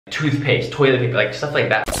toothpaste, toilet paper, like stuff like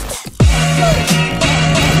that.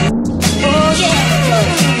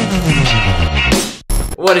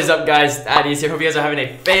 What is up, guys? Thaddy here. Hope you guys are having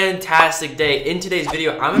a fantastic day. In today's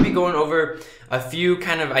video, I'm gonna be going over a few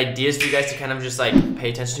kind of ideas for you guys to kind of just like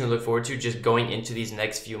pay attention to and look forward to just going into these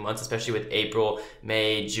next few months, especially with April,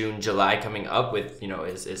 May, June, July coming up with,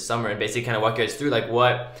 is summer, and basically kind of walk you guys through like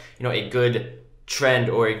what, a good trend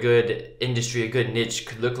or a good industry, a good niche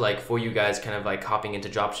could look like for you guys kind of like hopping into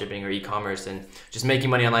dropshipping or e-commerce and just making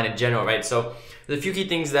money online in general, right? So there's a few key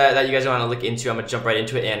things that you guys want to look into. I'm gonna jump right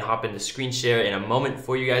into it and hop into screen share in a moment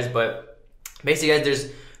for you guys. But basically,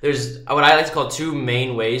 guys, there's what I like to call two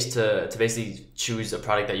main ways to basically choose a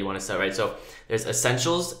product that you want to sell, right? So there's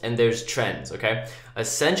essentials and there's trends, okay?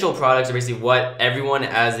 Essential products are basically what everyone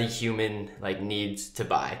as a human like needs to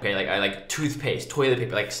buy, okay? Like I like toothpaste, toilet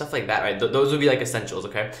paper, like stuff like that, right? Those would be like essentials,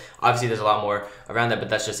 okay? Obviously there's a lot more around that, but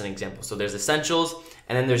that's just an example. So there's essentials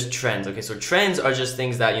and then there's trends, okay? So trends are just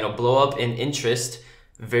things that, blow up in interest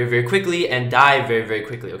very, very quickly and die very, very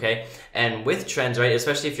quickly, okay? And with trends, right,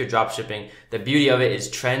 especially if you're drop shipping, the beauty of it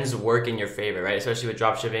is trends work in your favor, right? Especially with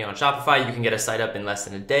drop shipping on Shopify, you can get a site up in less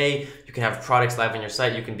than a day. You can have products live on your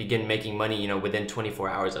site. You can begin making money, within 24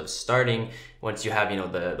 hours of starting once you have,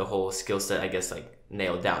 the whole skill set, I guess, like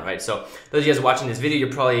nailed down, right? So those of you guys watching this video,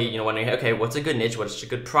 you're probably, wondering, okay, what's a good niche? What's a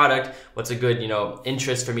good product? What's a good,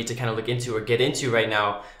 interest for me to kind of look into or get into right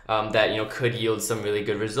now that, could yield some really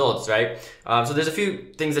good results, right? So there's a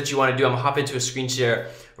few things that you want to do. I'm gonna hop into a screen share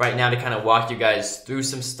right now to kind of walk you guys through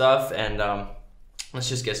some stuff, and let's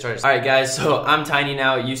just get started. All right, guys, so I'm tiny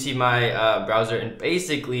now. You see my browser, and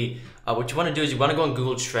basically what you want to do is you want to go on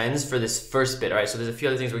Google Trends for this first bit, all right? So there's a few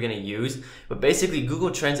other things we're going to use, but basically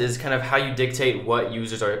Google Trends is kind of how you dictate what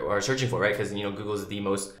users are searching for, right? Because, Google is the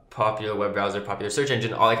most popular web browser, popular search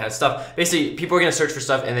engine, all that kind of stuff. Basically, people are going to search for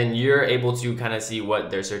stuff, and then you're able to kind of see what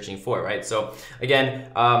they're searching for, right? So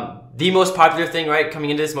again, the most popular thing, right, coming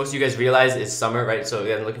into this, most of you guys realize is summer, right? So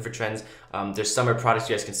again, looking for trends. There's summer products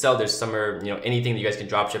you guys can sell. There's summer, anything that you guys can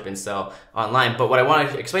drop ship and sell online. But what I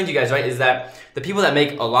want to explain to you guys, right, is that the people that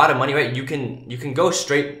make a lot of money, right, you can go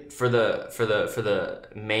straight for the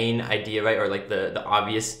main idea, right, or like the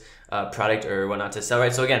obvious product or whatnot to sell,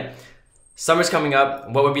 right? So again, summer's coming up.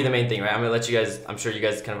 What would be the main thing, right? I'm gonna let you guys. I'm sure you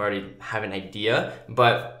guys kind of already have an idea,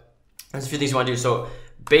 but there's a few things you want to do. So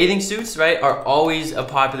bathing suits, right, are always a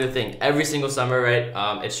popular thing. Every single summer, right,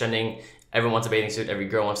 it's trending. Everyone wants a bathing suit. Every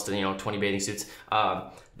girl wants to, 20 bathing suits.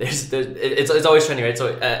 It's always trending, right?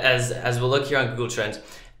 So as we'll look here on Google Trends,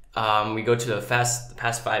 we go to the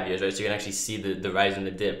past 5 years, right? So you can actually see the rise and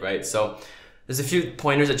the dip, right? So there's a few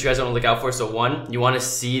pointers that you guys want to look out for. So one, you want to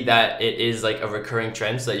see that it is like a recurring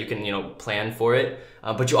trend so that you can, plan for it.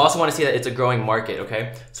 But you also want to see that it's a growing market,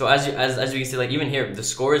 okay? So as you can see, like even here, the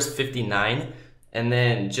score is 59. And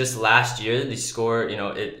then just last year, the score,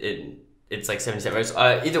 it's like 77, right?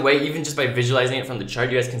 So either way, even just by visualizing it from the chart,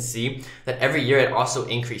 you guys can see that every year it also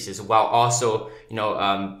increases while also,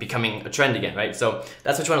 becoming a trend again, right? So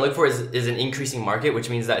that's what you want to look for is an increasing market, which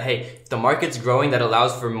means that, hey, if the market's growing, that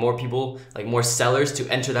allows for more people, like more sellers to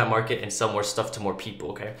enter that market and sell more stuff to more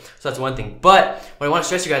people, okay? So that's one thing. But what I want to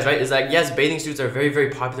stress you guys, right, is that yes, bathing suits are a very, very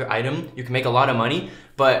popular item. You can make a lot of money,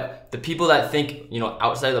 but the people that think,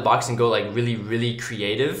 outside of the box and go like really, really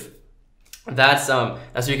creative, that's where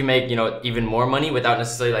you can make even more money without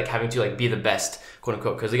necessarily like having to like be the best, quote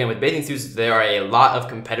unquote. Because again, with bathing suits, there are a lot of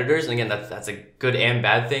competitors, and again, that's a good and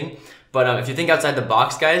bad thing. But if you think outside the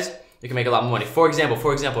box, guys, you can make a lot more money. For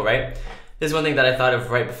example, right, this is one thing that I thought of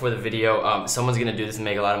right before the video. Someone's gonna do this and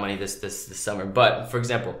make a lot of money this summer. But for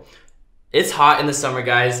example, it's hot in the summer,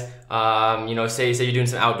 guys. Say you're doing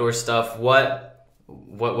some outdoor stuff.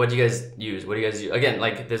 What do you guys use? What do you guys use? Again,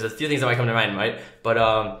 like there's a few things that might come to mind, right? But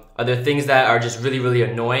are there things that are just really, really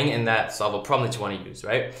annoying and that solve a problem that you want to use,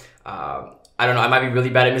 right? I don't know. I might be really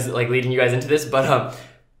bad at like leading you guys into this, but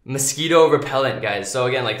mosquito repellent, guys. So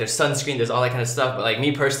again, like there's sunscreen, there's all that kind of stuff. But like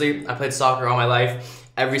me personally, I played soccer all my life.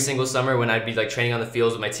 Every single summer when I'd be like training on the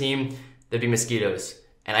fields with my team, there'd be mosquitoes.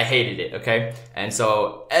 And I hated it, okay? And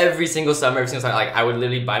so every single summer, like I would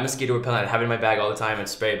literally buy mosquito repellent. I'd have it in my bag all the time and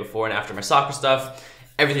spray it before and after my soccer stuff,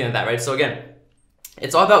 everything like that, right? So again,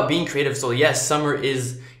 it's all about being creative. So yes, summer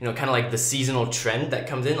is, kind of like the seasonal trend that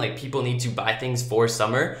comes in. Like people need to buy things for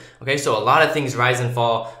summer. Okay, so a lot of things rise and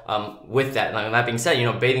fall with that. Like, that being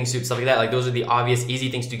said, bathing suits, stuff like that, like those are the obvious, easy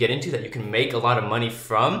things to get into that you can make a lot of money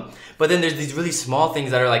from. But then there's these really small things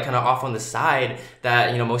that are like kind of off on the side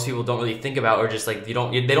that, most people don't really think about, or just like they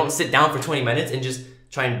don't sit down for 20 minutes and just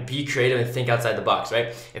try and be creative and think outside the box, right?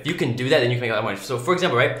 If you can do that, then you can make a lot of money. So for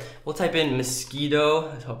example, right, we'll type in mosquito,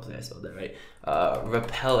 hopefully I spelled that right,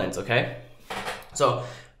 repellent, okay? So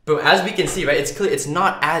But as we can see, right, it's clear it's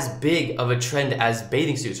not as big of a trend as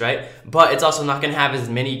bathing suits, right? But it's also not going to have as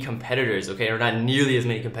many competitors, okay, or not nearly as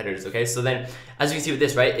many competitors, okay? So then, as you can see with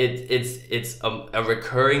this, right, it's a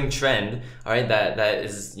recurring trend, all right, that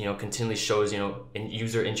is, you know, continually shows, you know, in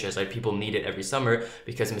user interest, right? People need it every summer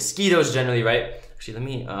because mosquitoes generally, right? Actually, let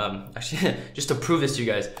me actually just to prove this to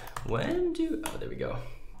you guys, there we go.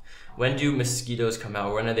 When do mosquitoes come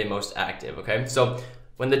out? When are they most active? Okay, so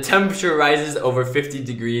when the temperature rises over 50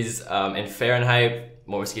 degrees in Fahrenheit,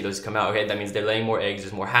 more mosquitoes come out, okay? That means they're laying more eggs,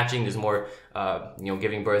 there's more hatching, there's more, you know,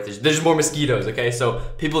 giving birth, there's more mosquitoes, okay? So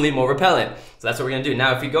people need more repellent. So that's what we're gonna do.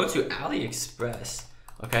 Now, if we go to AliExpress,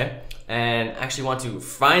 okay, and actually want to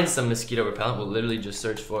find some mosquito repellent, we'll literally just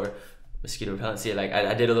search for mosquito repellent. See, like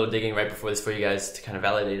I did a little digging right before this for you guys to kind of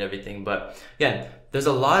validate everything. But again, there's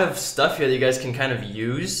a lot of stuff here that you guys can kind of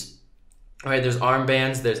use. All right, there's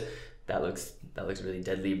armbands, that looks really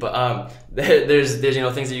deadly, but there's you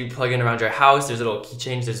know, things that you plug in around your house. There's little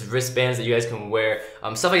keychains, there's wristbands that you guys can wear,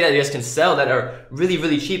 stuff like that you guys can sell that are really,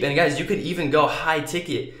 really cheap. And guys, you could even go high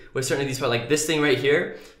ticket with certain of these products, like this thing right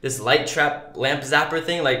here, this light trap lamp zapper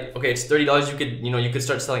thing. Like, okay, it's $30. You could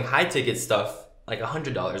start selling high ticket stuff like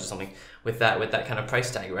 $100 or something with that kind of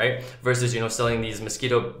price tag, right? Versus, you know, selling these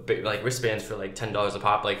mosquito like wristbands for like $10 a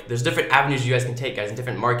pop. Like, there's different avenues you guys can take, guys, and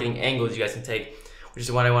different marketing angles you guys can take, which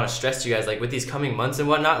is what I want to stress to you guys. Like, with these coming months and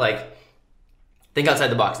whatnot, like, think outside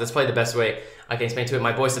the box. That's probably the best way I can explain to it.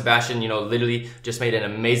 My boy Sebastian, you know, literally just made an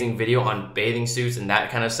amazing video on bathing suits and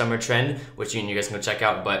that kind of summer trend, which you guys can go check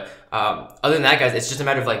out. But other than that, guys, it's just a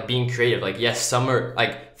matter of like being creative. Like, yes, summer,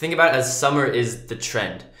 like, think about it as summer is the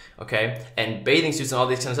trend, okay? And bathing suits and all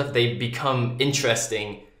these kind of stuff, they become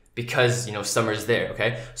interesting because, you know, summer's there,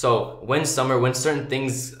 okay? So when certain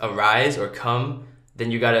things arise or come, then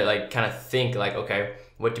you gotta like kind of think like, okay,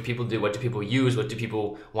 what do people do? What do people use? What do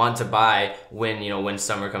people want to buy when, you know, when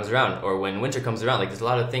summer comes around or when winter comes around? Like, there's a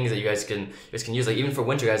lot of things that you guys can use. Like, even for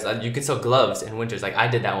winter, guys, you can sell gloves in winters. Like, I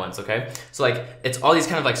did that once, okay? So like, it's all these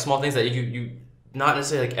kind of like small things that you not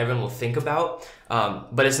necessarily like everyone will think about,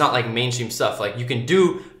 but it's not like mainstream stuff. Like, you can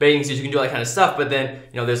do bathing suits, you can do all that kind of stuff, but then,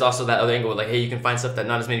 you know, there's also that other angle, like, hey, you can find stuff that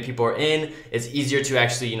not as many people are in. It's easier to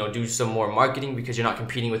actually, you know, do some more marketing because you're not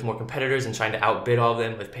competing with more competitors and trying to outbid all of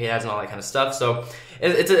them with paid ads and all that kind of stuff. So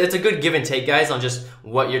it's a good give and take, guys, on just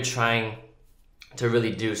what you're trying to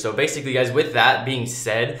really do. So basically, guys, with that being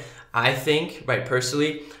said, I think, right,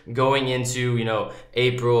 personally, going into, you know,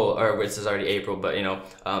 April, or this is already April, but, you know,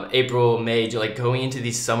 April, May, like going into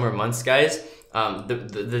these summer months, guys,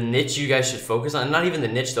 the niche you guys should focus on, not even the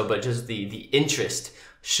niche though, but just the interest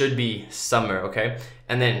should be summer, okay?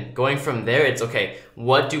 And then going from there, it's okay,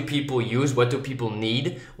 what do people use? What do people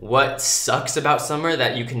need? What sucks about summer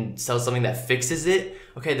that you can sell something that fixes it?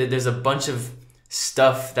 Okay, there's a bunch of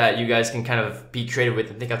stuff that you guys can kind of be creative with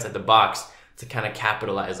and think outside the box to kind of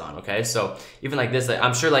capitalize on, okay? So even like this, like,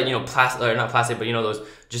 I'm sure, like, you know, plastic, or not plastic, but, you know, those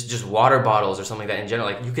just water bottles or something like that in general,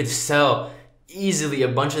 like, you could sell easily a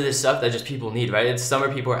bunch of this stuff that just people need, right? It's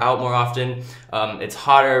summer, people are out more often, it's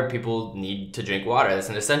hotter, people need to drink water, that's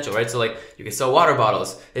an essential, right? So like, you can sell water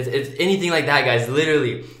bottles, it's anything like that, guys.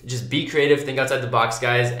 Literally just be creative, think outside the box,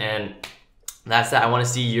 guys, and that's that. I want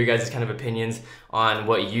to see your guys' kind of opinions on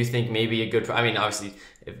what you think may be a good I mean, obviously,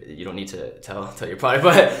 if you don't need to tell your product,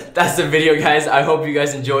 but that's the video, guys. I hope you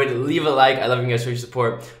guys enjoyed. Leave a like. I love you guys for your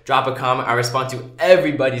support. Drop a comment. I respond to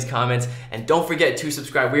everybody's comments. And don't forget to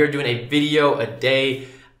subscribe. We are doing a video a day.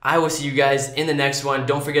 I will see you guys in the next one.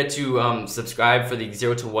 Don't forget to subscribe for the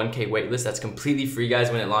 0 to 1K waitlist. That's completely free,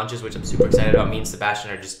 guys, when it launches, which I'm super excited about. Me and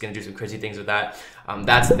Sebastian are just going to do some crazy things with that.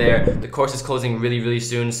 That's there. The course is closing really, really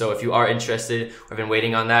soon. So if you are interested or have been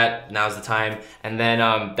waiting on that, now's the time. And then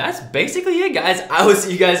that's basically it, guys. I will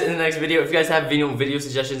see you guys in the next video. If you guys have video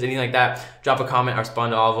suggestions, anything like that, drop a comment. I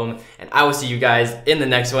respond to all of them. And I will see you guys in the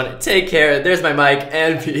next one. Take care. There's my mic,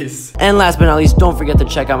 and peace. And last but not least, don't forget to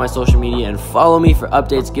check out my social media and follow me for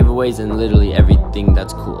updates, giveaways, and literally everything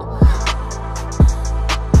that's cool.